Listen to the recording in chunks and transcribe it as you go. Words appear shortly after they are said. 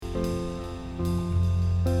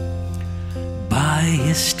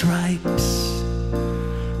his stripes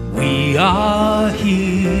we are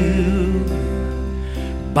healed.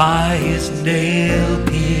 By his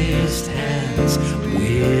nail-pierced hands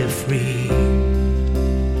we're free.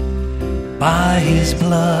 By his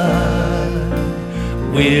blood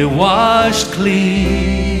we're washed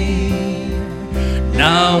clean.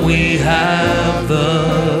 Now we have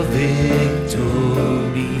the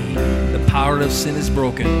victory. The power of sin is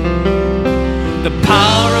broken. The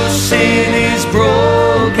power of sin is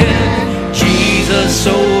broken. Jesus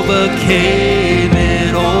overcame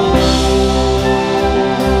it all.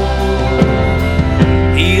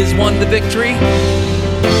 He has won the victory.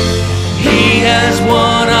 He has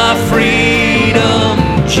won our freedom.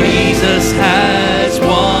 Jesus has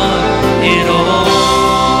won it all.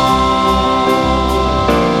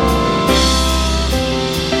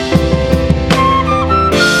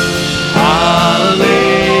 Hallelujah.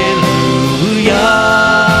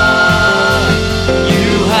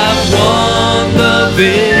 You have won the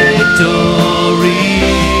victory.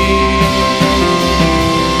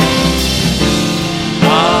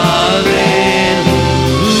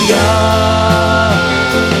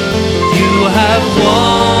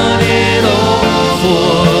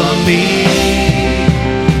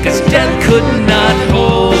 Could not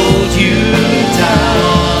hold you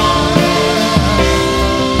down.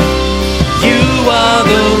 You are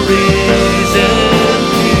the risen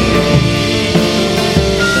King,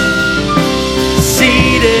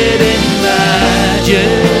 seated in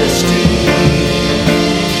majesty.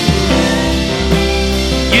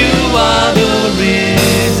 You are the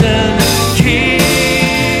risen King.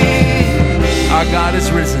 Our God is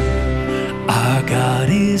risen. Our God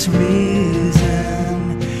is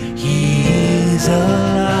risen. He's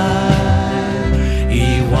alive.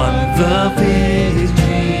 He won the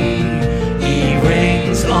victory. He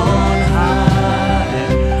reigns on high.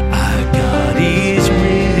 Our God is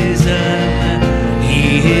risen.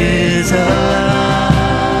 He is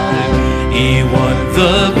alive. He won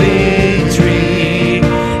the victory.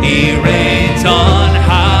 He reigns on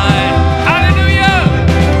high. Hallelujah!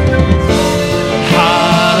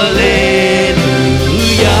 Hallelujah!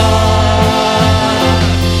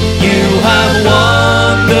 Have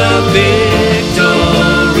won the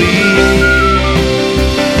victory.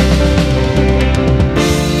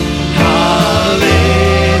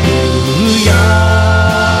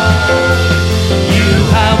 Hallelujah. You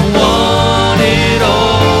have won it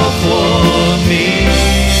all for me.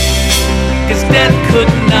 'Cause death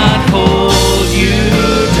could not hold you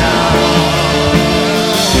down.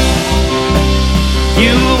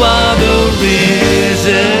 You are the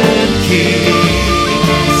risen King.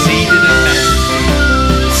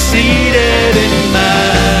 Seated in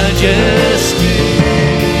majesty.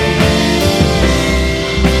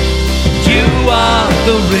 You are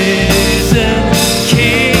the risen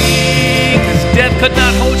King. 'Cause death could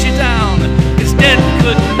not hold you down. 'Cause death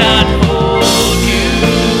could not hold you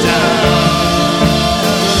down.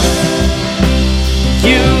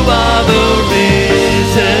 You are the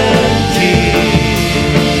risen King.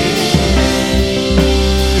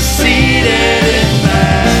 Seated in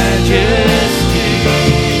majesty.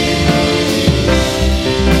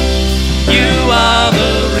 You are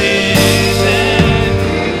the risen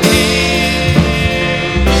King.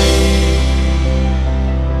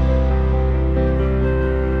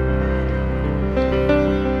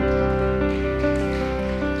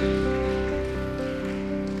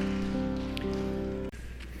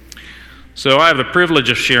 So I have the privilege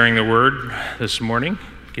of sharing the word this morning,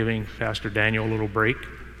 giving Pastor Daniel a little break,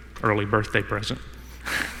 early birthday present.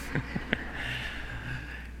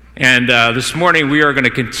 And this morning we are going to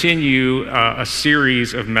continue a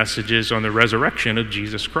series of messages on the resurrection of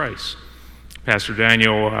Jesus Christ. Pastor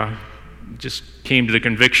Daniel just came to the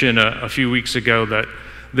conviction a few weeks ago that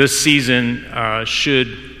this season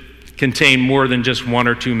should contain more than just one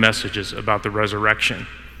or two messages about the resurrection.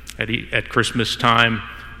 At Christmas time,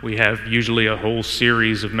 we have usually a whole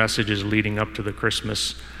series of messages leading up to the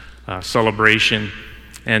Christmas celebration.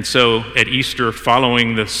 And so at Easter,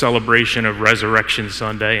 following the celebration of Resurrection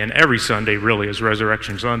Sunday, and every Sunday really is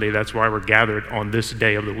Resurrection Sunday, that's why we're gathered on this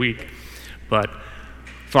day of the week. But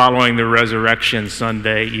following the Resurrection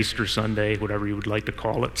Sunday, Easter Sunday, whatever you would like to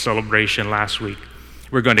call it, celebration last week,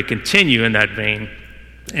 we're going to continue in that vein,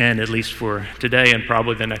 and at least for today and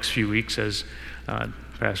probably the next few weeks as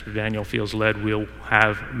Pastor Daniel feels led, we'll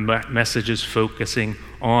have messages focusing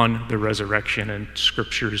on the resurrection and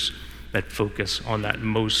scriptures that focus on that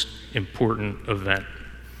most important event.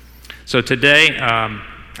 So today,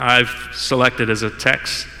 I've selected as a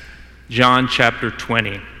text John chapter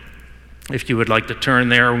 20. If you would like to turn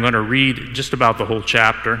there, I'm going to read just about the whole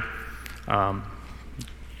chapter.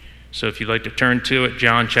 So if you'd like to turn to it,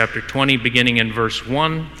 John chapter 20, beginning in verse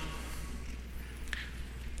 1.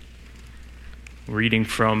 Reading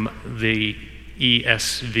from the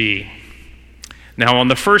ESV. Now on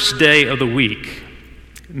the first day of the week,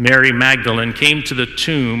 Mary Magdalene came to the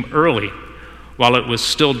tomb early while it was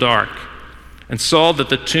still dark and saw that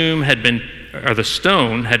the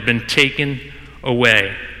stone had been taken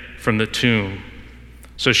away from the tomb.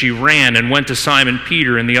 So she ran and went to Simon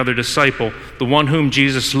Peter and the other disciple, the one whom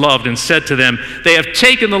Jesus loved, and said to them, "They have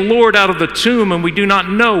taken the Lord out of the tomb, and we do not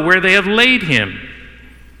know where they have laid him."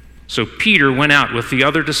 So Peter went out with the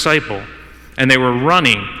other disciple, and they were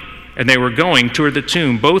going toward the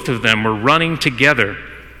tomb. Both of them were running together.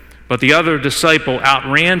 But the other disciple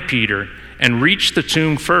outran Peter and reached the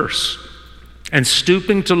tomb first. And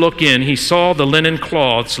stooping to look in, he saw the linen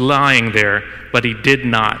cloths lying there, but he did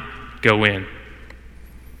not go in.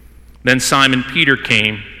 Then Simon Peter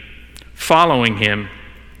came, following him,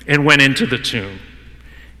 and went into the tomb.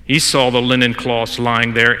 He saw the linen cloths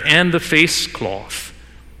lying there and the face cloth,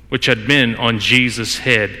 which had been on Jesus'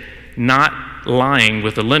 head, not lying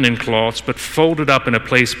with the linen cloths, but folded up in a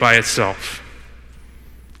place by itself.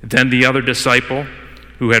 Then the other disciple,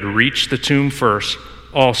 who had reached the tomb first,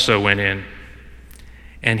 also went in.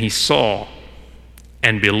 And he saw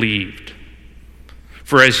and believed.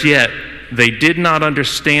 For as yet they did not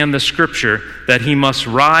understand the scripture that he must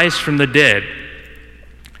rise from the dead.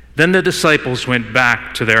 Then the disciples went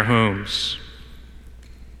back to their homes.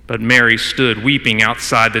 But Mary stood weeping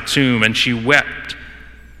outside the tomb, and she wept.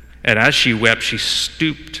 And as she wept, she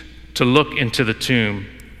stooped to look into the tomb.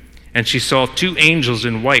 And she saw two angels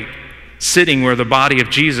in white sitting where the body of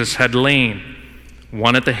Jesus had lain,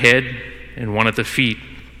 one at the head and one at the feet.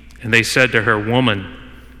 And they said to her, "Woman,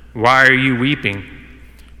 why are you weeping?"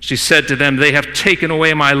 She said to them, "They have taken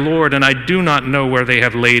away my Lord, and I do not know where they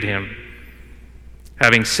have laid him."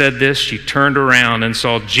 Having said this, she turned around and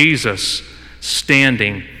saw Jesus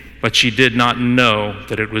standing, but she did not know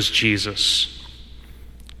that it was Jesus.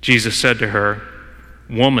 Jesus said to her,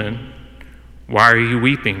 "Woman, why are you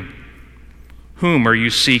weeping? Whom are you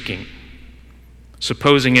seeking?"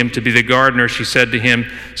 Supposing him to be the gardener, she said to him,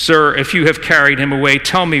 "Sir, if you have carried him away,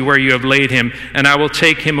 tell me where you have laid him, and I will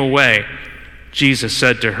take him away." Jesus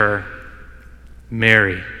said to her,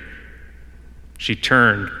 "Mary." She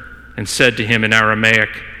turned and said to him in Aramaic,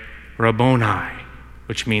 "Rabboni,"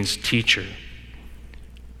 which means teacher.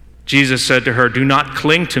 Jesus said to her, "Do not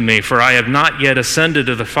cling to me, for I have not yet ascended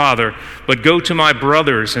to the Father, but go to my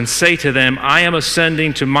brothers and say to them, I am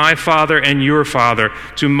ascending to my Father and your Father,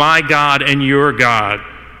 to my God and your God."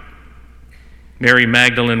 Mary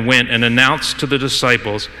Magdalene went and announced to the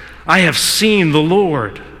disciples, "I have seen the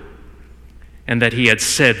Lord," and that he had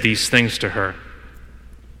said these things to her.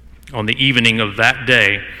 On the evening of that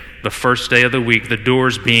day, the first day of the week, the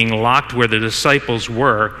doors being locked where the disciples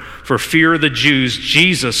were, for fear of the Jews,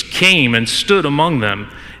 Jesus came and stood among them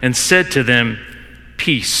and said to them,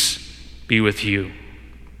 "Peace be with you."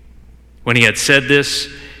 When he had said this,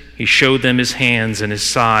 he showed them his hands and his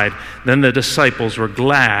side. Then the disciples were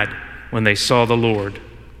glad when they saw the Lord.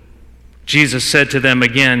 Jesus said to them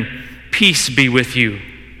again, "Peace be with you.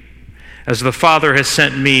 As the Father has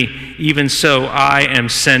sent me, even so I am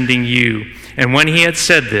sending you." And when he had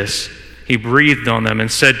said this, he breathed on them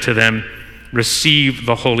and said to them, "Receive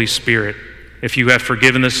the Holy Spirit. If you have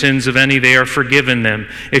forgiven the sins of any, they are forgiven them.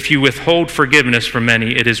 If you withhold forgiveness from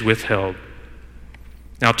any, it is withheld."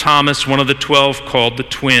 Now Thomas, one of the 12, called the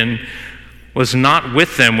twin, was not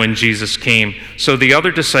with them when Jesus came. So the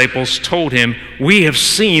other disciples told him, "We have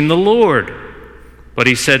seen the Lord." But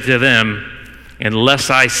he said to them, "Unless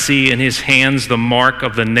I see in his hands the mark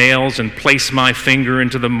of the nails, and place my finger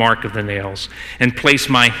into the mark of the nails, and place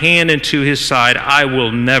my hand into his side, I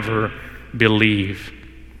will never believe."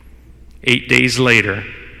 8 days later,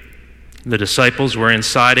 the disciples were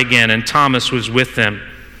inside again, and Thomas was with them.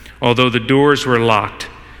 Although the doors were locked,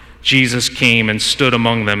 Jesus came and stood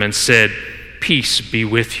among them and said, "Peace be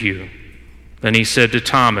with you." Then he said to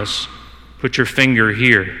Thomas, "Put your finger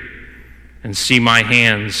here and see my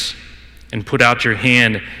hands, and put out your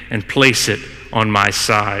hand and place it on my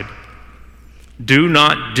side. Do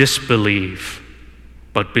not disbelieve,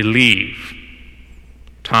 but believe."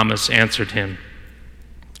 Thomas answered him,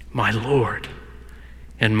 "My Lord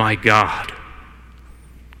and my God."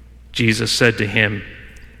 Jesus said to him,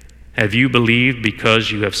 "Have you believed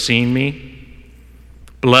because you have seen me?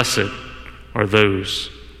 Blessed are those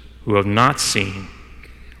who have not seen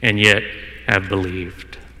and yet have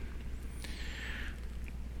believed."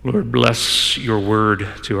 Lord, bless your word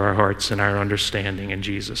to our hearts and our understanding in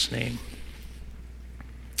Jesus' name.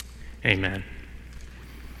 Amen.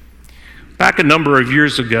 Back Back a number of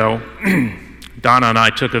years ago, Donna and I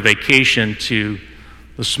took a vacation to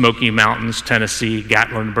the Smoky Mountains, Tennessee,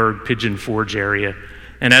 Gatlinburg, Pigeon Forge area.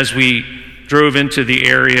 And as we drove into the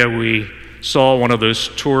area, we saw one of those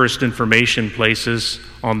tourist information places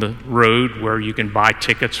on the road where you can buy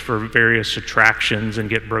tickets for various attractions and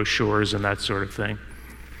get brochures and that sort of thing.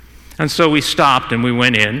 And so we stopped and we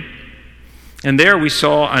went in, and there we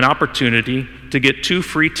saw an opportunity to get 2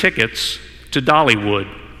 free tickets to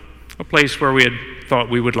Dollywood, a place where we had thought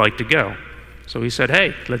we would like to go. So we said,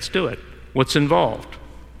 hey, let's do it. What's involved?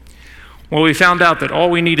 Well, we found out that all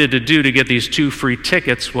we needed to do to get these 2 free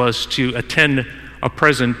tickets was to attend a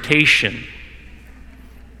presentation.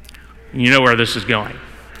 You know where this is going.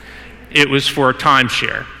 It was for a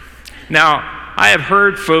timeshare. Now, I have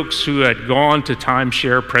heard folks who had gone to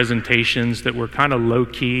timeshare presentations that were kind of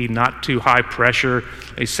low-key, not too high pressure.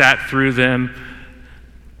 They sat through them,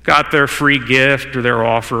 got their free gift or their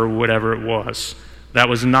offer or whatever it was. That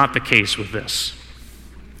was not the case with this.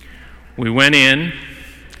 We went in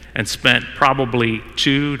and spent probably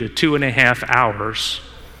 2 to 2.5 hours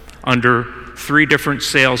under 3 different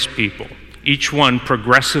salespeople, each one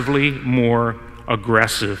progressively more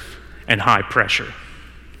aggressive and high pressure.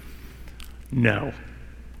 No,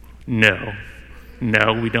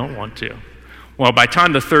 we don't want to. Well, by the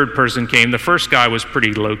time the third person came, the first guy was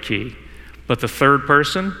pretty low-key, but the third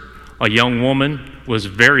person, a young woman, was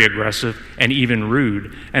very aggressive and even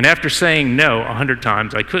rude. And after saying no 100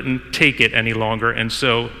 times, I couldn't take it any longer, and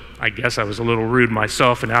so I guess I was a little rude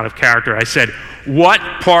myself and out of character. I said, "What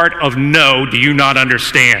part of no do you not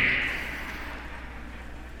understand?"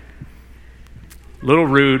 Little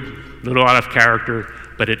rude, little out of character,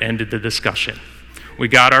 but it ended the discussion. We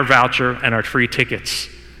got our voucher and our free tickets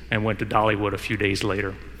and went to Dollywood a few days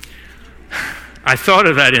later. I thought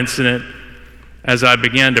of that incident as I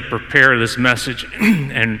began to prepare this message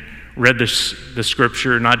and read the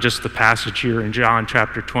scripture, not just the passage here in John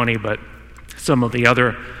chapter 20, but some of the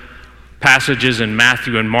other passages in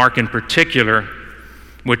Matthew and Mark in particular,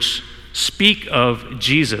 which speak of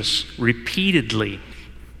Jesus repeatedly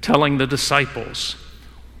telling the disciples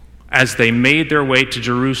as they made their way to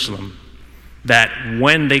Jerusalem that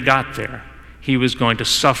when they got there, he was going to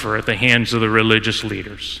suffer at the hands of the religious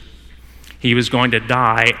leaders. He was going to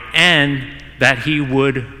die, and that he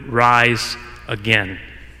would rise again.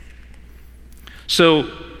 So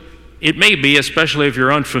it may be, especially if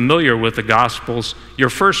you're unfamiliar with the Gospels, your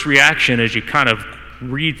first reaction as you kind of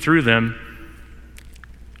read through them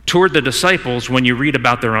toward the disciples when you read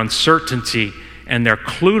about their uncertainty and their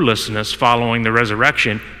cluelessness following the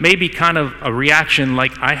resurrection may be kind of a reaction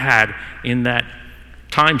like I had in that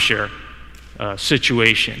timeshare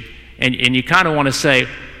situation. And you kind of want to say,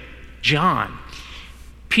 John,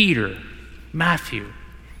 Peter, Matthew,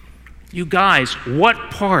 you guys,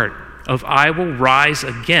 what part of I will rise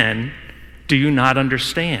again do you not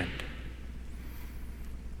understand?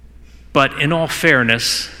 But in all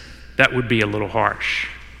fairness, that would be a little harsh.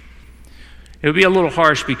 It would be a little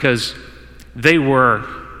harsh because they were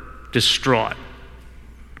distraught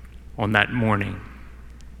on that morning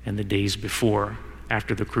and the days before,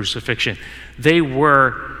 after the crucifixion. They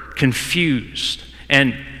were confused.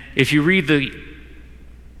 And if you read the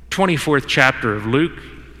 24th chapter of Luke,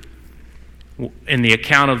 in the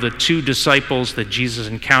account of the 2 disciples that Jesus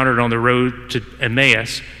encountered on the road to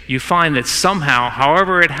Emmaus, you find that somehow,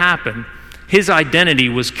 however it happened, his identity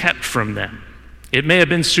was kept from them. It may have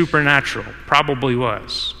been supernatural, probably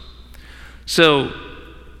was. So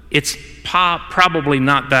it's probably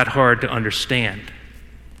not that hard to understand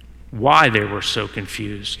why they were so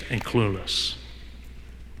confused and clueless.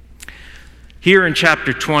 Here in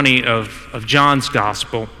chapter 20 of John's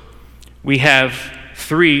Gospel, we have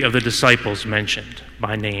 3 of the disciples mentioned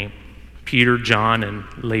by name: Peter, John, and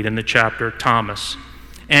late in the chapter, Thomas,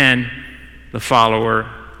 and the follower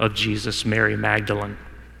of Jesus, Mary Magdalene.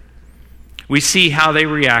 We see how they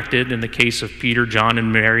reacted in the case of Peter, John,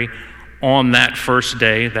 and Mary on that first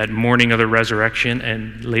day, that morning of the resurrection,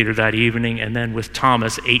 and later that evening, and then with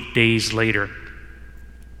Thomas 8 days later.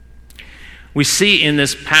 We see in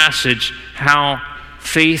this passage how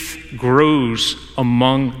faith grows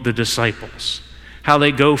among the disciples, how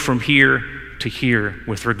they go from here to here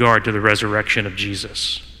with regard to the resurrection of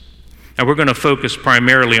Jesus. Now we're going to focus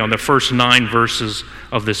primarily on the first 9 verses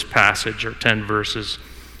of this passage, or 10 verses,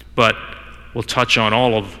 but we'll touch on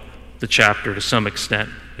all of the chapter to some extent,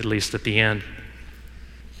 at least at the end.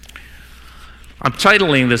 I'm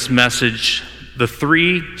titling this message, The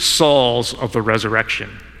 3 Sauls of the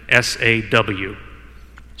Resurrection, S-A-W,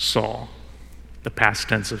 Saul, the past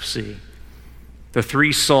tense of C. The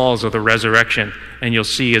 3 Sauls of the resurrection, and you'll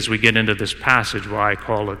see as we get into this passage why I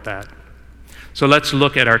call it that. So let's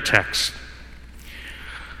look at our text.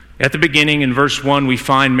 At the beginning, in verse 1, we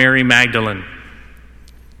find Mary Magdalene,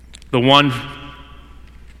 the one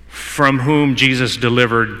from whom Jesus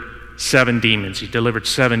delivered 7 demons. He delivered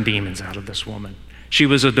 7 demons out of this woman. She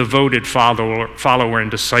was a devoted follower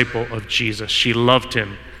and disciple of Jesus. She loved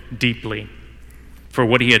him deeply for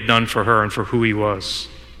what he had done for her and for who he was.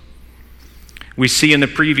 We see in the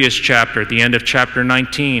previous chapter, at the end of chapter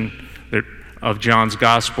 19 of John's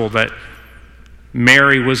Gospel, that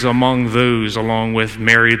Mary was among those, along with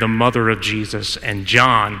Mary, the mother of Jesus, and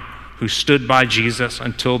John, who stood by Jesus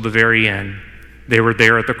until the very end. They were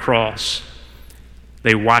there at the cross.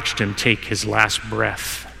 They watched him take his last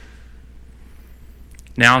breath.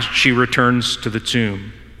 Now she returns to the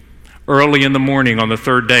tomb. Early in the morning on the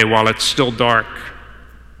 3rd day, while it's still dark,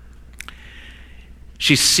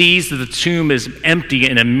 she sees that the tomb is empty,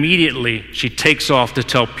 and immediately she takes off to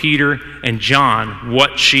tell Peter and John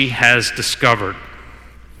what she has discovered.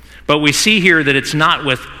 But we see here that it's not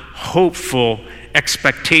with hopeful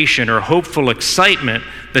expectation or hopeful excitement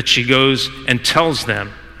that she goes and tells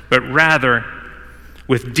them, but rather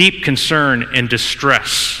with deep concern and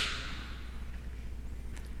distress.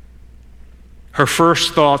 Her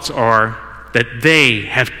first thoughts are that they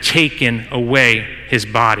have taken away his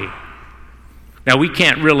body. Now, we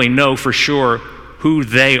can't really know for sure who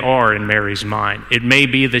they are in Mary's mind. It may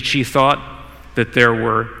be that she thought that there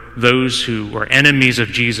were those who were enemies of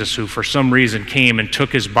Jesus who for some reason came and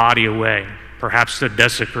took his body away, perhaps to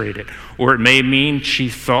desecrate it. Or it may mean she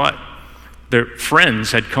thought their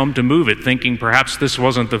friends had come to move it, thinking perhaps this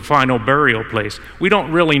wasn't the final burial place. We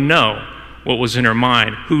don't really know what was in her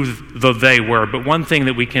mind, who they were. But one thing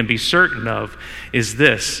that we can be certain of is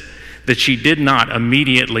this, that she did not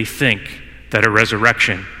immediately think that a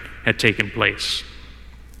resurrection had taken place.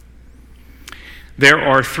 There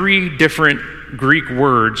are 3 different Greek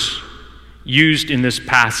words used in this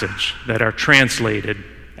passage that are translated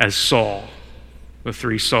as Saul, the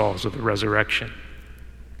 3 Sauls of the resurrection.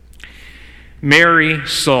 Mary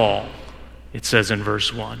Saul, it says in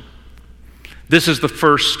verse 1. This is the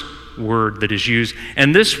first word that is used,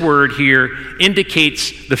 and this word here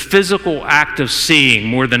indicates the physical act of seeing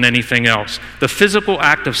more than anything else. The physical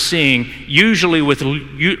act of seeing, usually with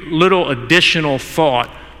little additional thought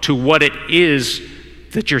to what it is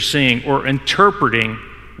that you're seeing or interpreting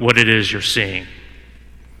what it is you're seeing.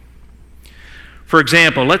 For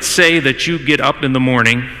example, let's say that you get up in the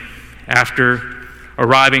morning after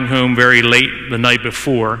arriving home very late the night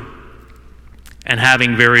before and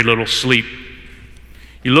having very little sleep.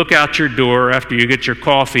 You look out your door after you get your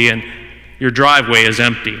coffee and your driveway is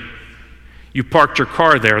empty. You parked your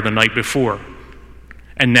car there the night before,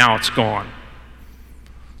 and now it's gone.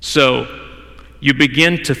 So you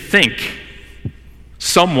begin to think,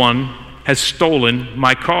 someone has stolen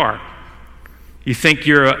my car. You think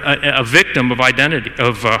you're a victim of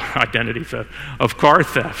of car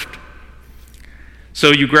theft.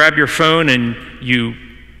 So you grab your phone and you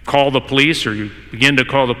call the police, or you begin to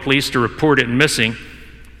call the police to report it missing.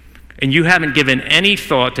 And you haven't given any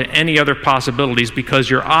thought to any other possibilities because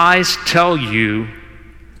your eyes tell you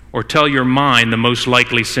or tell your mind the most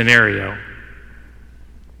likely scenario.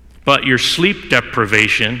 But your sleep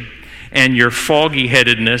deprivation and your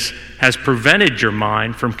foggy-headedness has prevented your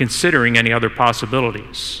mind from considering any other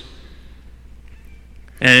possibilities.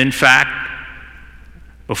 And in fact,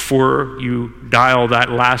 before you dial that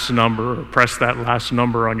last number or press that last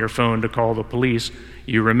number on your phone to call the police,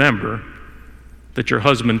 you remember that your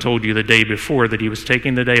husband told you the day before that he was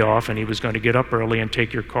taking the day off and he was going to get up early and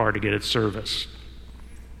take your car to get it serviced.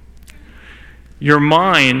 Your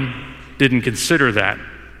mind didn't consider that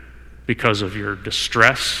because of your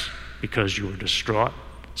distress, because you were distraught,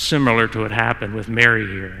 similar to what happened with Mary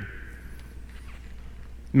here.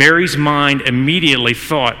 Mary's mind immediately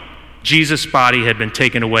thought Jesus' body had been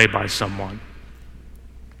taken away by someone.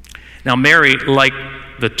 Now, Mary, like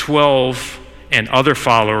the 12 and other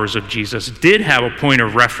followers of Jesus, did have a point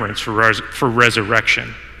of reference for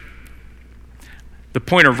resurrection. The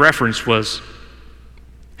point of reference was,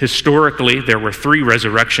 historically, there were 3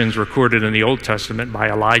 resurrections recorded in the Old Testament by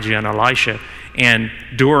Elijah and Elisha, and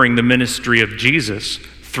during the ministry of Jesus,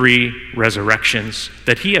 3 resurrections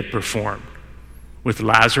that he had performed, with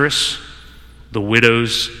Lazarus, the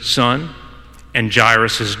widow's son, and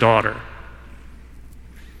Jairus' daughter.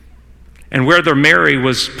 And whether Mary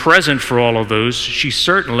was present for all of those, she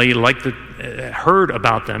certainly heard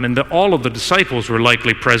about them, and all of the disciples were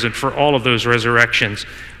likely present for all of those resurrections.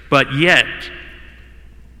 But yet,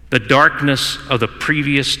 the darkness of the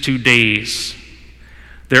previous 2 days,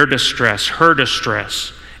 their distress,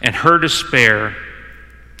 and her despair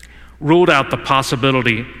ruled out the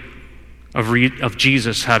possibility of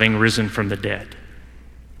Jesus having risen from the dead.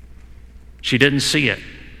 She didn't see it.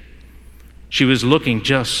 She was looking,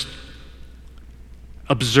 just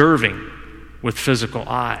observing with physical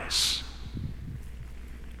eyes.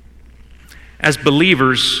 As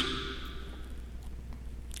believers,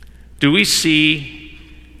 do we see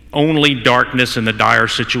only darkness in the dire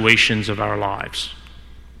situations of our lives?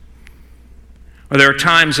 Or there are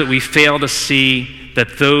times that we fail to see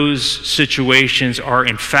that those situations are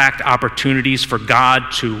in fact opportunities for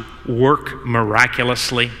God to work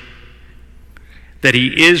miraculously, that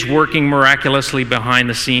He is working miraculously behind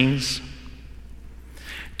the scenes?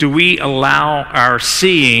 Do we allow our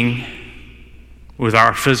seeing with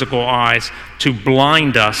our physical eyes to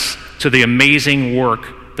blind us to the amazing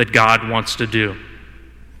work that God wants to do?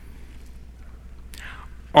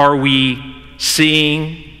 Are we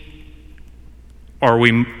seeing? Are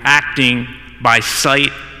we acting by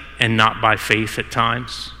sight and not by faith at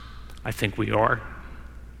times? I think we are.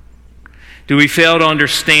 Do we fail to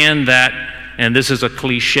understand that, and this is a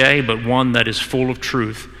cliche, but one that is full of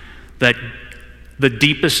truth, that the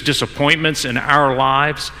deepest disappointments in our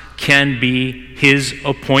lives can be His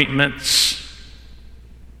appointments,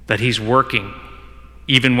 that He's working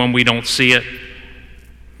even when we don't see it,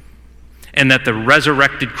 and that the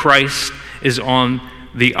resurrected Christ is on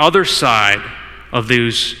the other side of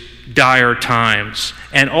those dire times,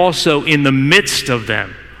 and also in the midst of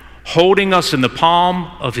them, holding us in the palm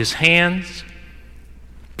of His hands,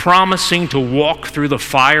 promising to walk through the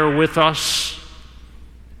fire with us,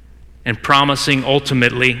 and promising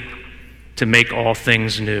ultimately to make all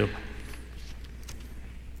things new.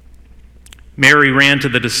 Mary ran to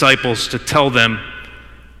the disciples to tell them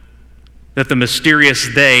that the mysterious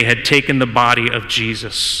they had taken the body of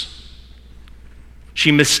Jesus.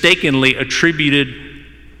 She mistakenly attributed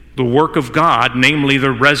the work of God, namely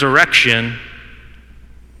the resurrection,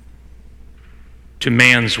 to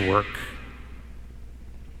man's work.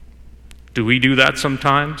 Do we do that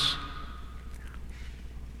sometimes?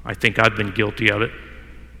 I think I've been guilty of it.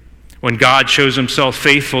 When God shows Himself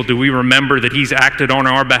faithful, do we remember that He's acted on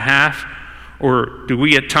our behalf? Or do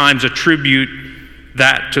we at times attribute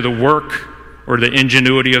that to the work or the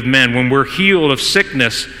ingenuity of men? When we're healed of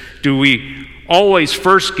sickness, do we always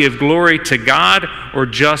first give glory to God, or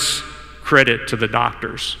just credit to the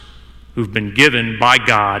doctors who've been given by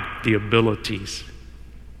God the abilities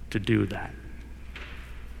to do that?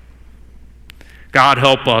 God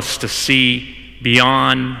help us to see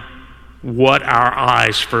beyond what our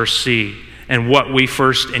eyes first see and what we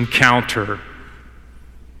first encounter,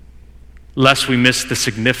 lest we miss the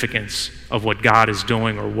significance of what God is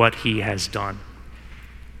doing or what He has done.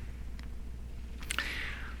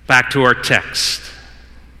 Back to our text.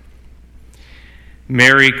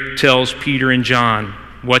 Mary tells Peter and John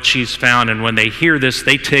what she's found, and when they hear this,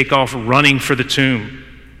 they take off running for the tomb.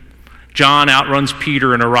 John outruns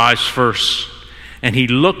Peter and arrives first, and he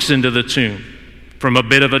looks into the tomb from a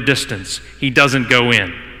bit of a distance. He doesn't go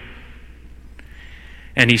in.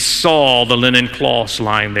 And he saw the linen cloths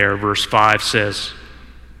lying there, verse 5 says,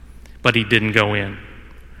 but he didn't go in.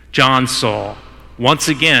 John saw, once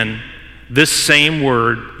again, this same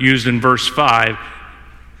word used in verse 5.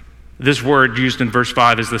 This word used in verse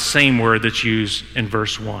 5 is the same word that's used in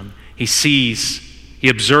verse 1. He sees, he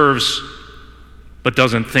observes, but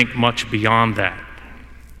doesn't think much beyond that.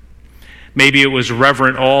 Maybe it was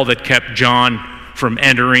reverent awe that kept John from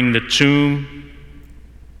entering the tomb.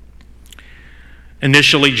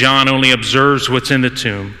 Initially, John only observes what's in the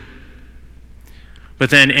tomb. But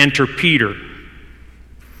then enter Peter.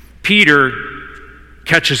 Peter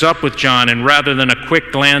catches up with John, and rather than a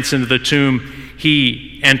quick glance into the tomb,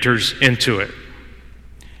 he enters into it.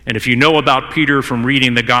 And if you know about Peter from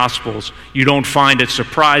reading the Gospels, you don't find it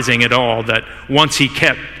surprising at all that once he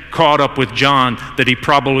caught up with John, that he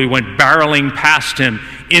probably went barreling past him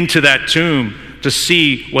into that tomb to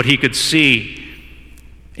see what he could see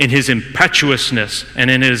in his impetuousness and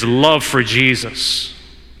in his love for Jesus.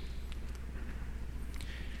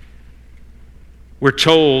 We're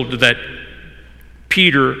told that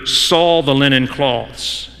Peter saw the linen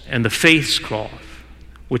cloths and the face cloth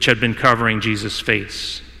which had been covering Jesus'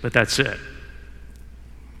 face, but that's it.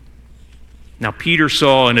 Now, Peter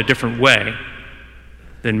saw in a different way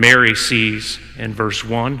than Mary sees in verse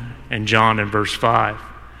 1 and John in verse 5.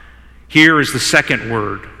 Here is the second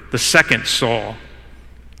word, the second saw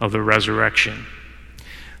of the resurrection.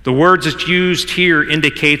 The words that's used here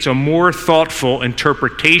indicates a more thoughtful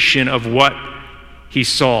interpretation of what he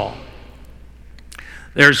saw.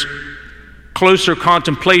 There's closer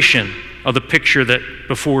contemplation of the picture that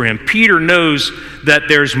before him. Peter knows that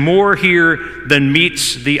there's more here than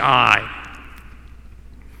meets the eye.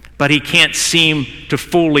 but he can't seem to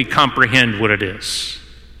fully comprehend what it is.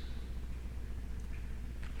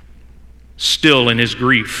 Still, in his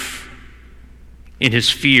grief, in his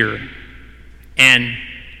fear, and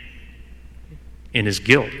in his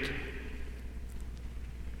guilt,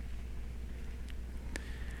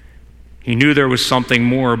 he knew there was something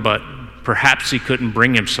more, but perhaps he couldn't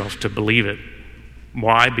bring himself to believe it.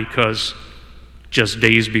 Why? Because just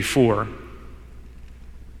days before,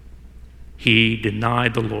 he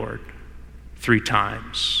denied the Lord 3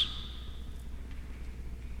 times.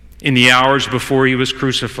 In the hours before he was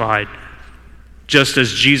crucified, just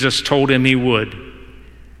as Jesus told him he would,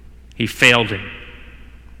 he failed him.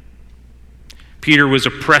 Peter was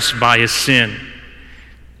oppressed by his sin,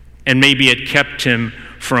 and maybe it kept him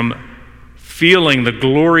from feeling the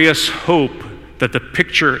glorious hope that the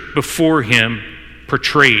picture before him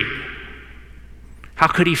portrayed. How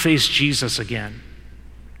could he face Jesus again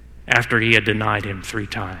after he had denied him 3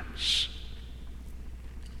 times?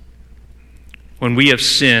 When we have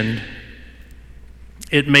sinned,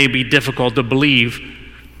 it may be difficult to believe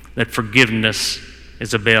that forgiveness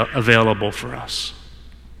is available for us.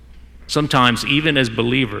 Sometimes, even as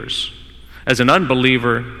believers, as an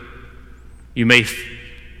unbeliever, you may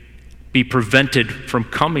be prevented from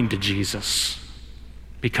coming to Jesus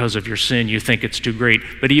because of your sin. You think it's too great.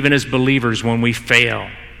 But even as believers, when we fail,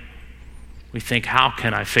 we think, how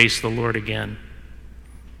can I face the Lord again?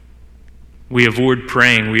 We avoid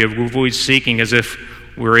praying. We avoid seeking as if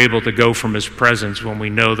we're able to go from his presence when we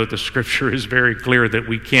know that the scripture is very clear that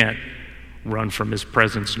we can't run from his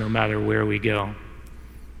presence no matter where we go.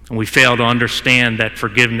 And we fail to understand that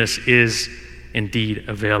forgiveness is indeed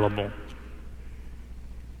available.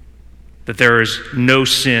 That there is no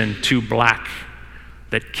sin too black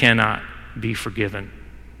that cannot be forgiven.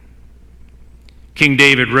 King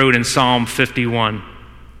David wrote in Psalm 51,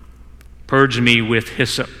 "Purge me with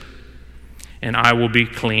hyssop, and I will be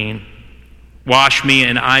clean. Wash me,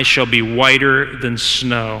 and I shall be whiter than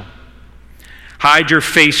snow. Hide your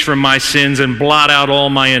face from my sins and blot out all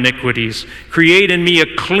my iniquities. Create in me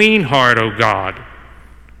a clean heart, O God,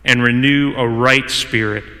 and renew a right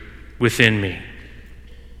spirit within me."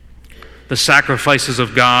 The sacrifices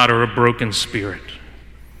of God are a broken spirit,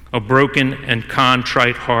 a broken and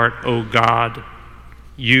contrite heart, O God,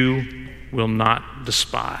 you will not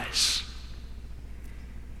despise.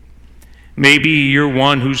 Maybe you're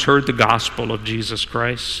one who's heard the gospel of Jesus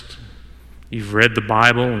Christ. You've read the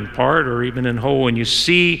Bible in part or even in whole, and you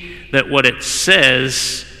see that what it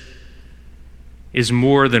says is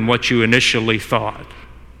more than what you initially thought.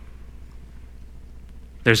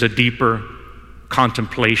 There's a deeper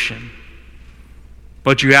contemplation.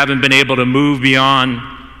 But you haven't been able to move beyond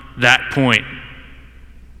that point.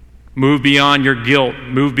 Move beyond your guilt,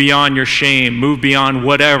 move beyond your shame, move beyond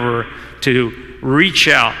whatever to reach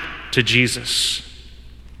out to Jesus.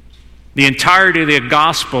 The entirety of the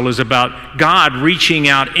gospel is about God reaching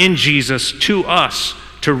out in Jesus to us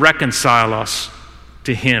to reconcile us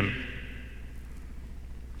to him.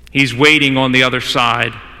 He's waiting on the other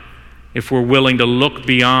side if we're willing to look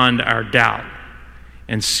beyond our doubt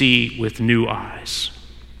and see with new eyes.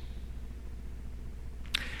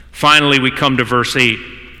 Finally, we come to verse 8.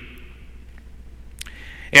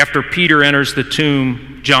 After Peter enters the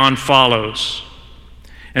tomb, John follows.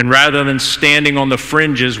 And rather than standing on the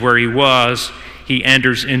fringes where he was, he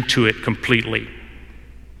enters into it completely.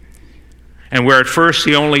 And where at first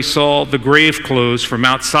he only saw the grave clothes from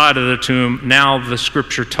outside of the tomb, now the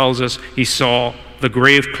scripture tells us he saw the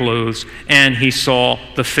grave clothes and he saw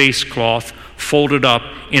the face cloth folded up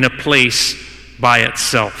in a place by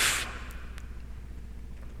itself.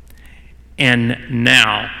 And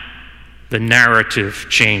now the narrative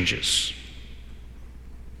changes.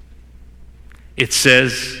 It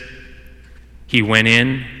says he went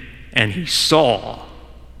in and he saw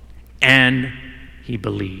and he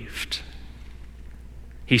believed.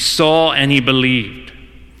 He saw and he believed.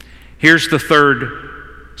 Here's the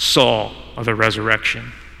third saw of the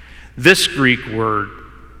resurrection. This Greek word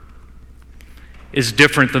is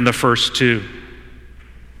different than the first two.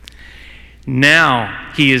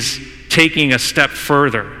 Now he is taking a step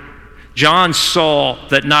further. John saw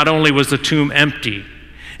that not only was the tomb empty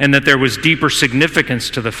and that there was deeper significance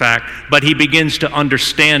to the fact, but he begins to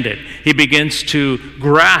understand it. He begins to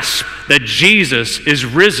grasp that Jesus is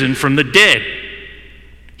risen from the dead.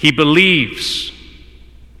 He believes.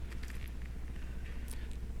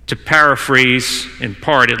 To paraphrase, in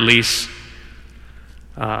part at least,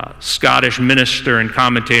 Scottish minister and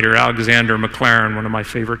commentator Alexander Maclaren, one of my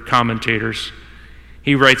favorite commentators,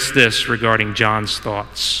 he writes this regarding John's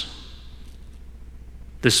thoughts.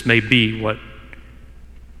 This may be what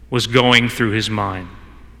was going through his mind.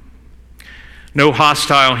 No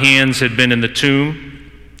hostile hands had been in the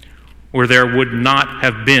tomb, or there would not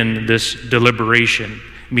have been this deliberation,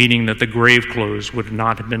 meaning that the grave clothes would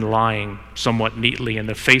not have been lying somewhat neatly and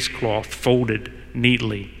the face cloth folded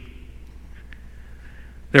neatly.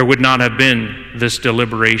 There would not have been this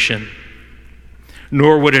deliberation,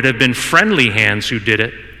 nor would it have been friendly hands who did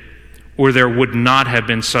it, or there would not have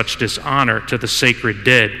been such dishonor to the sacred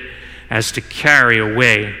dead as to carry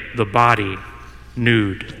away the body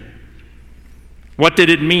nude. What did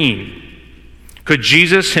it mean? Could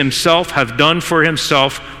Jesus himself have done for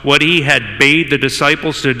himself what he had bade the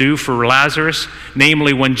disciples to do for Lazarus?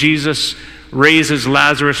 Namely, when Jesus raises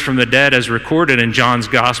Lazarus from the dead, as recorded in John's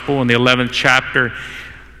Gospel in the 11th chapter,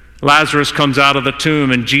 Lazarus comes out of the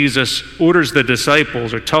tomb and Jesus orders the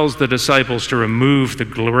disciples, or tells the disciples, to remove the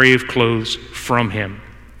grave clothes from him.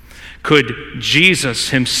 Could Jesus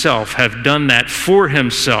himself have done that for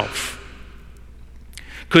himself?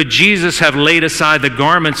 Could Jesus have laid aside the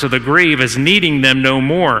garments of the grave as needing them no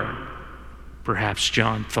more? Perhaps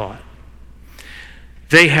John thought.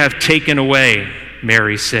 They have taken away,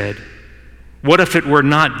 Mary said. What if it were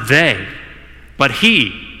not they, but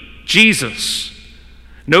he, Jesus?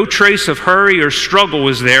 No trace of hurry or struggle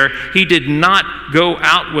was there. He did not go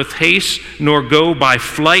out with haste, nor go by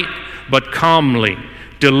flight, but calmly,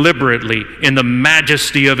 deliberately, in the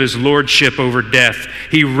majesty of his lordship over death,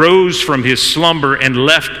 he rose from his slumber and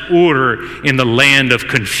left order in the land of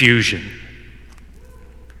confusion.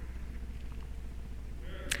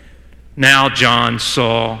 Now John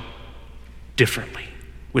saw differently,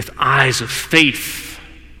 with eyes of faith.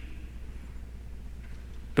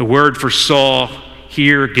 The word for saw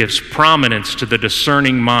here gives prominence to the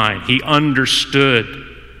discerning mind. He understood.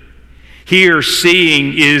 Here,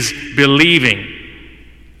 seeing is believing.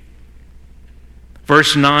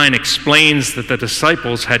 Verse 9 explains that the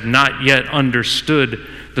disciples had not yet understood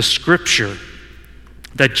the scripture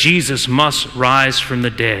that Jesus must rise from the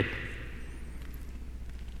dead.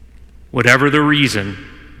 Whatever the reason,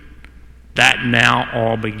 that now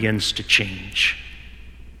all begins to change.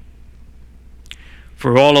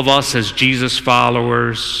 For all of us as Jesus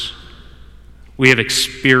followers, we have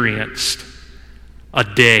experienced a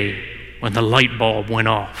day when the light bulb went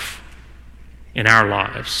off in our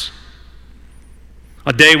lives.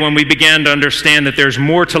 A day when we began to understand that there's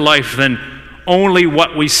more to life than only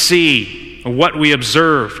what we see or what we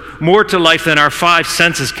observe, more to life than our five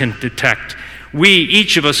senses can detect. We,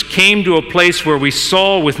 each of us, came to a place where we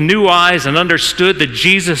saw with new eyes and understood that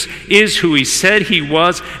Jesus is who he said he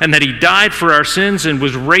was, and that he died for our sins and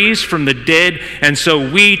was raised from the dead, and so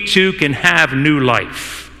we too can have new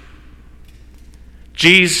life.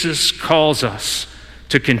 Jesus calls us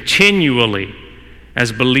to continually,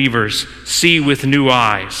 as believers, see with new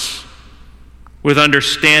eyes, with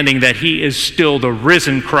understanding that he is still the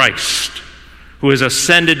risen Christ who has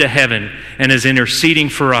ascended to heaven and is interceding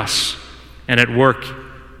for us and at work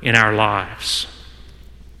in our lives.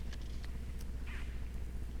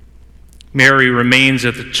 Mary remains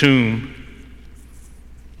at the tomb.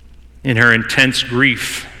 In her intense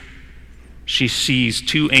grief, she sees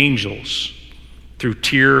two angels through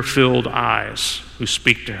tear-filled eyes who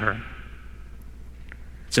speak to her.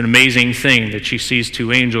 It's an amazing thing that she sees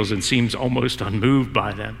two angels and seems almost unmoved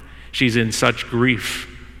by them. She's in such grief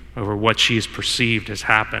over what she has perceived has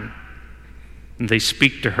happened. And they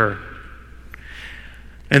speak to her.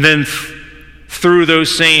 And then through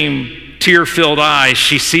those same tear-filled eyes,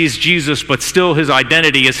 she sees Jesus, but still his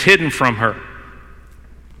identity is hidden from her.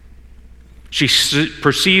 She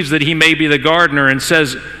perceives that he may be the gardener and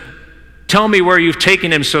says, "Tell me where you've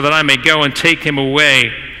taken him so that I may go and take him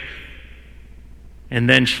away." And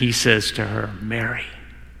then he says to her, "Mary."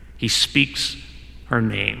 He speaks her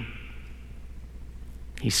name.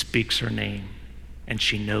 He speaks her name, and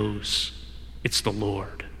she knows it's the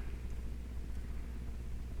Lord.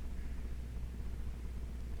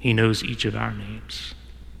 He knows each of our names,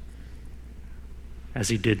 as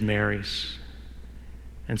he did Mary's,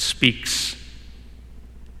 and speaks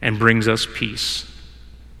and brings us peace.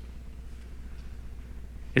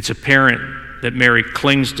 It's apparent that Mary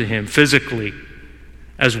clings to him physically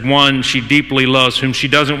as one she deeply loves, whom she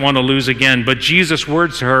doesn't want to lose again. But Jesus'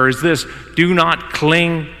 words to her is this: "Do not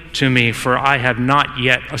cling to me, for I have not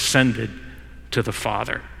yet ascended to the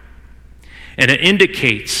Father." And it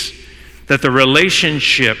indicates that the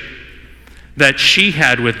relationship that she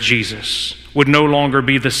had with Jesus would no longer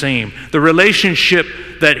be the same. The relationship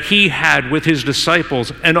that he had with his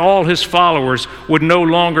disciples and all his followers would no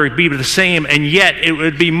longer be the same, and yet it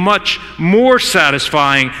would be much more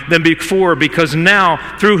satisfying than before, because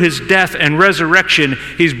now, through his death and resurrection,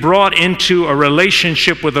 he's brought into a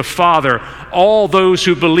relationship with the Father all those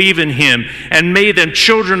who believe in him, and made them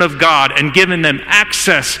children of God, and given them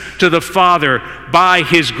access to the Father by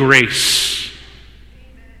his grace.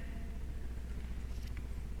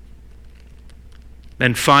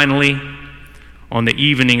 Then finally, on the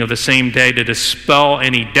evening of the same day, to dispel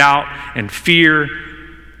any doubt and fear,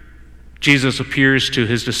 Jesus appears to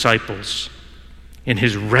his disciples in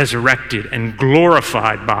his resurrected and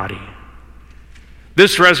glorified body.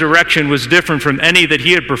 This resurrection was different from any that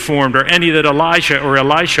he had performed or any that Elijah or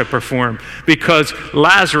Elisha performed, because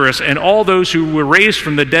Lazarus and all those who were raised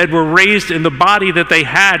from the dead were raised in the body that they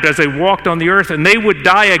had as they walked on the earth, and they would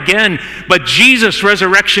die again. But Jesus'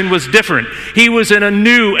 resurrection was different. He was in a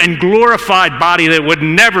new and glorified body that would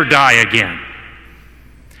never die again.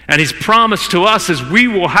 And his promise to us is we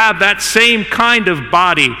will have that same kind of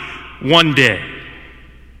body one day.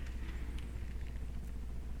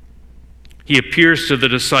 He appears to the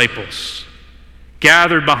disciples,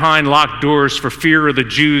 gathered behind locked doors for fear of the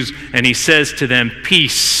Jews, and he says to them,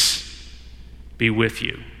 "Peace be with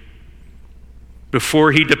you."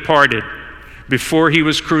 Before he departed, before he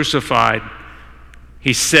was crucified,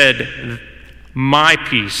 he said, "My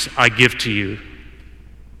peace I give to you,"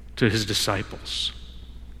 to his disciples,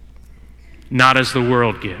 not as the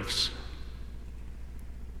world gives.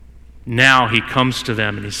 Now he comes to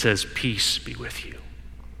them and he says, "Peace be with you."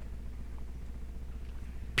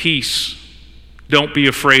 Peace. Don't be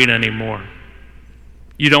afraid anymore.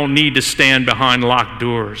 You don't need to stand behind locked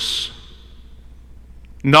doors.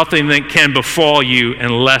 Nothing that can befall you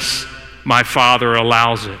unless my Father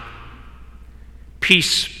allows it.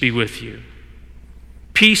 Peace be with you.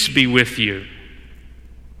 Peace be with you.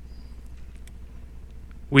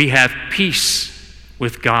 We have peace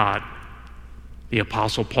with God, the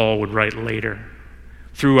Apostle Paul would write later,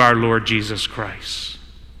 through our Lord Jesus Christ.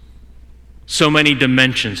 So many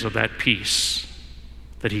dimensions of that peace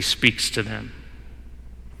that he speaks to them.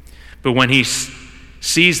 But when he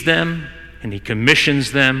sees them and he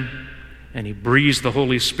commissions them and he breathes the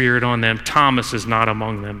Holy Spirit on them, Thomas is not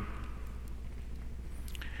among them.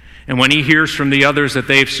 And when he hears from the others that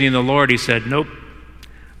they've seen the Lord, he said, "Nope,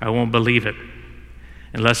 I won't believe it.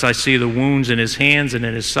 Unless I see the wounds in his hands and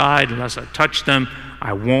in his side, unless I touch them,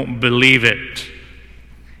 I won't believe it."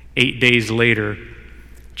 8 days later,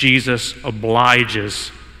 Jesus obliges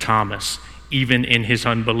Thomas, even in his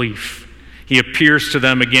unbelief. He appears to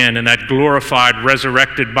them again in that glorified,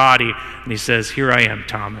 resurrected body, and he says, "Here I am,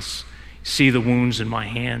 Thomas. See the wounds in my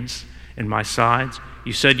hands and my sides?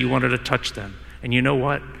 You said you wanted to touch them. And you know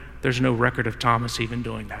what? There's no record of Thomas even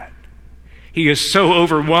doing that." He is so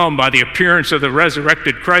overwhelmed by the appearance of the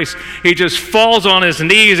resurrected Christ, he just falls on his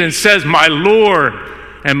knees and says, "My Lord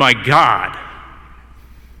and my God."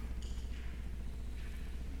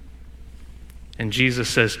 And Jesus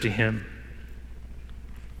says to him,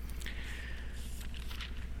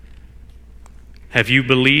 "Have you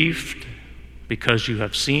believed because you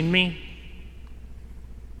have seen me?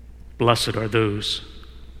 Blessed are those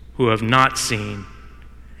who have not seen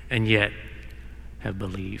and yet have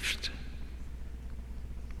believed."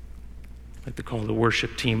 I'd like to call the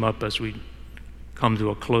worship team up as we come to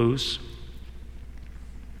a close.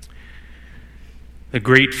 The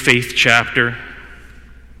great faith chapter,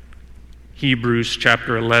 Hebrews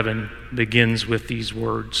chapter 11, begins with these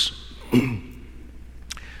words.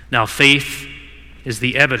 Now faith is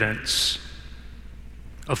the evidence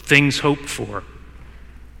of things hoped for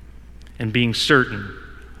and being certain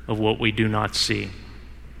of what we do not see.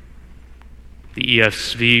 The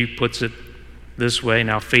ESV puts it this way: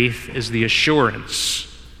 now faith is the assurance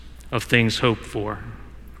of things hoped for,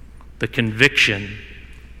 the conviction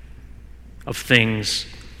of things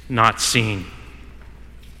not seen.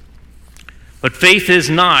 But faith is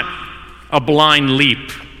not a blind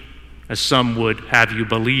leap, as some would have you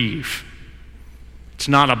believe. It's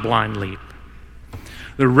not a blind leap.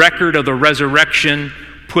 The record of the resurrection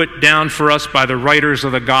put down for us by the writers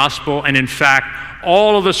of the gospel, and in fact,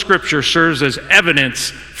 all of the scripture serves as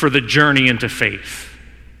evidence for the journey into faith.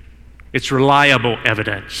 It's reliable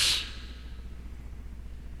evidence.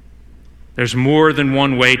 There's more than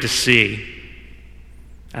one way to see,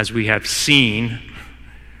 as we have seen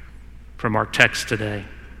from our text today.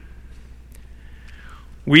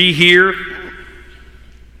 We here,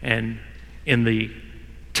 and in the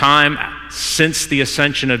time since the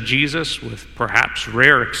ascension of Jesus, with perhaps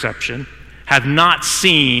rare exception, have not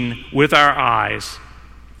seen with our eyes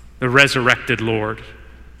the resurrected Lord.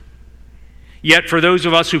 Yet for those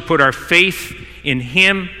of us who put our faith in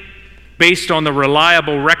him, based on the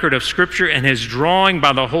reliable record of Scripture and his drawing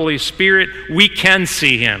by the Holy Spirit, we can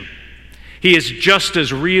see him. He is just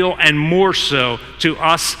as real and more so to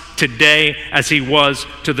us today as he was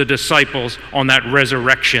to the disciples on that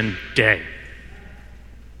resurrection day.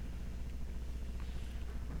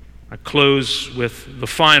 I close with the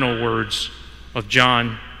final words of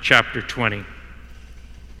John chapter 20.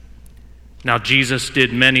 Now Jesus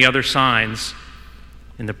did many other signs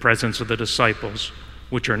in the presence of the disciples,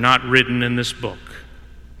 which are not written in this book.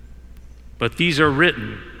 But these are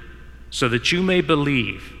written so that you may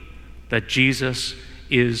believe that Jesus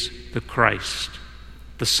is the Christ,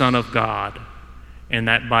 the Son of God, and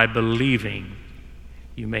that by believing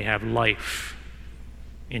you may have life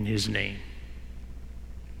in his name.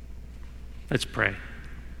 Let's pray.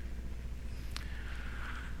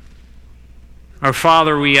 Our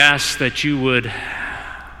Father, we ask that you would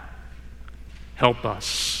help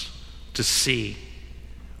us to see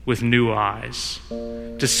with new eyes,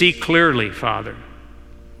 to see clearly, Father,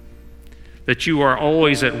 that you are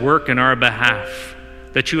always at work in our behalf,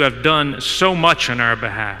 that you have done so much on our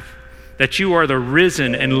behalf, that you are the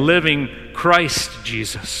risen and living Christ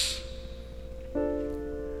Jesus.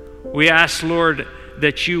 We ask, Lord,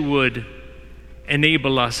 that you would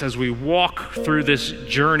enable us as we walk through this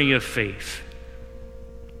journey of faith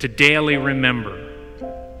to daily remember,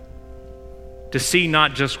 to see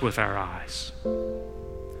not just with our eyes,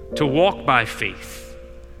 to walk by faith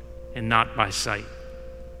and not by sight.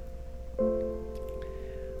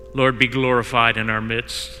 Lord, be glorified in our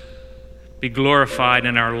midst. Be glorified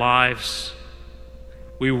in our lives.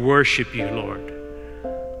 We worship you, Lord.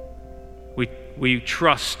 We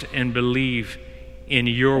trust and believe in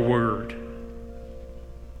your word.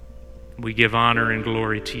 We give honor and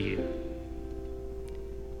glory to you.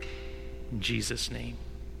 In Jesus' name,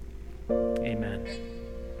 amen.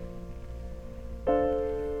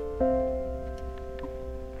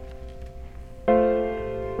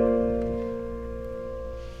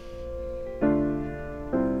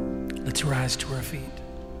 Let's rise to our feet.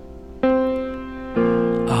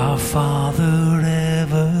 Our Father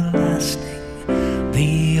everlasting,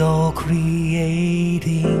 the all-creating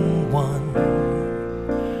one,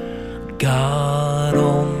 God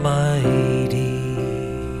Almighty,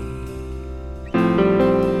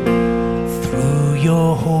 through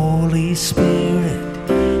your Holy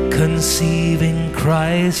Spirit, conceiving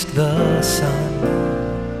Christ the Son,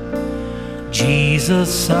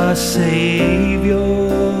 Jesus our Savior.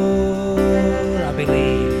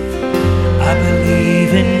 I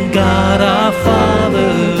believe in God our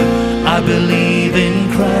Father. I believe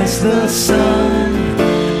in Christ the Son.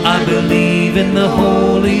 I believe in the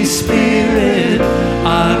Holy Spirit.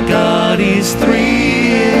 Our God is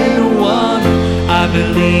three in one. I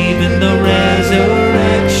believe in the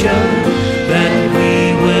resurrection, that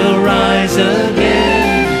we will rise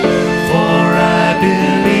again. For I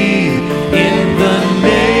believe in the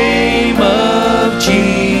name of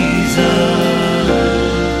Jesus.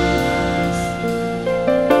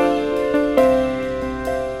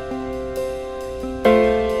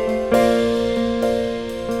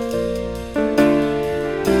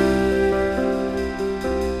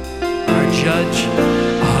 Judge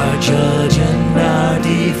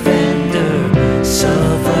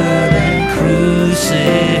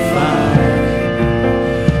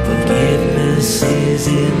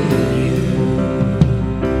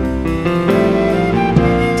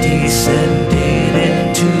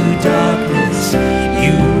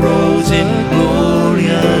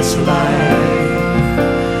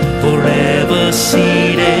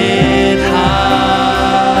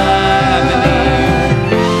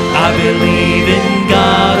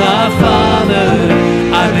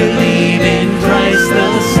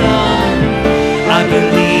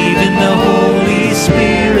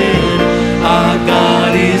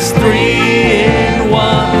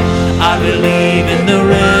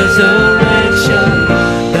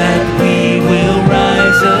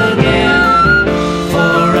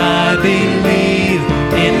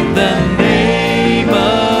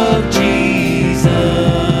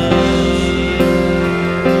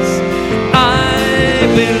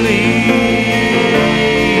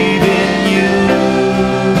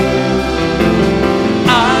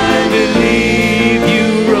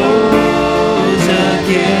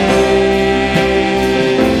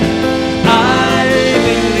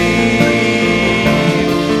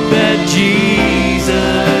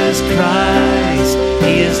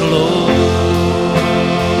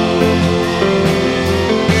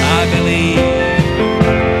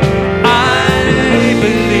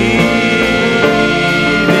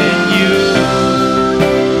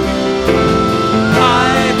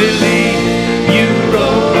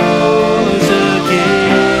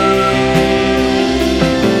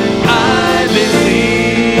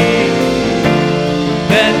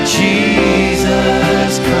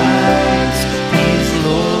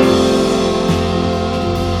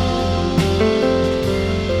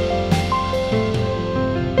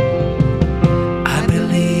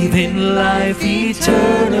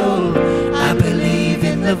eternal. I believe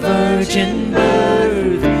in the virgin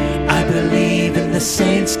birth. I believe in the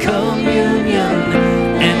saints' communion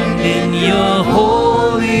and in your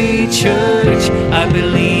holy church. I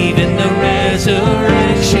believe in the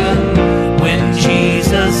resurrection when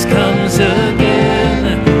Jesus comes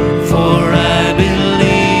again. For I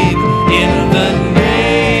believe in the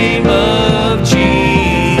name of Jesus.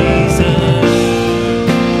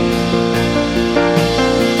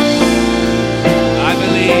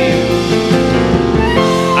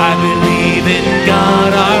 I believe in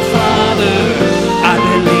God our Father. I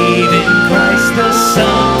believe in Christ the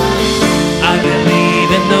Son. I believe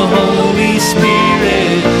in the Holy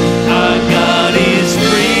Spirit. Our God is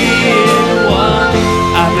three in one.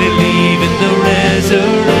 I believe in the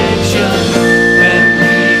resurrection, that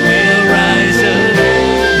we will rise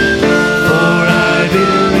again. For I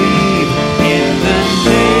believe in the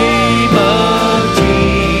name of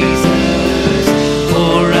Jesus.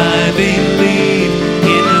 For I believe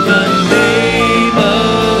in the name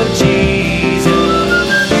of Jesus.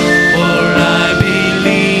 For I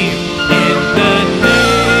believe in the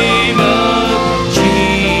name of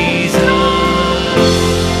Jesus.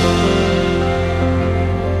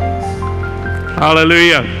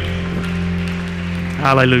 Hallelujah.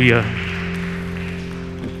 Hallelujah.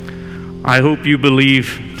 I hope you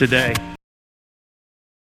believe today.